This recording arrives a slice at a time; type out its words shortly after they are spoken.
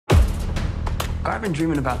I've been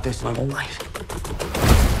dreaming about this my whole life.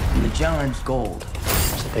 And the John's gold.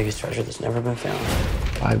 It's the biggest treasure that's never been found.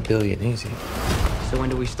 5 billion, easy. So when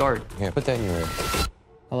do we start? Yeah, put that in your ear.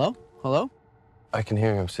 Hello? Hello? I can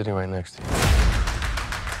hear you. I'm sitting right next to you.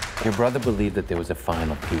 Your brother believed that there was a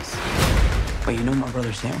final piece. Wait, you know my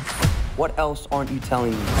brother Sam? What else aren't you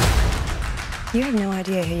telling me? You have no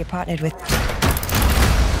idea who you're partnered with.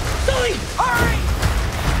 Sully! Hurry!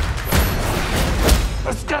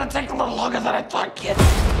 It's gonna take a little longer than I thought, kid.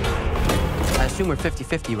 I assume we're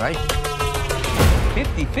 50-50, right?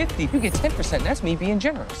 50-50? You get 10%. That's me being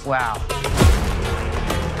generous. Wow.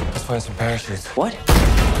 Let's find some parachutes. What?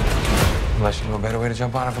 Unless you know a better way to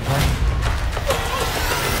jump out of a plane.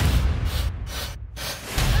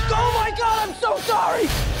 Oh my God, I'm so sorry!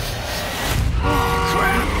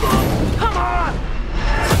 Crap! Come on!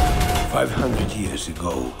 500 years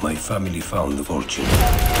ago, my family found the fortune,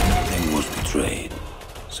 then was betrayed.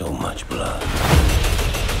 So much blood.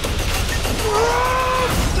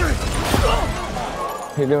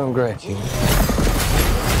 You're doing great, Keaton.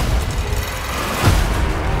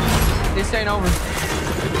 This ain't over.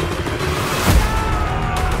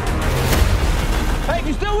 Hey,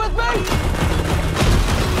 you still with me?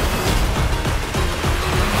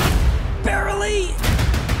 Barely!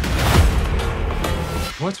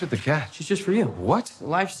 What's with the cat? She's just for you. What?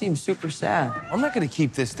 Life seems super sad. I'm not gonna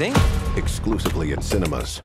keep this thing. Exclusively in cinemas.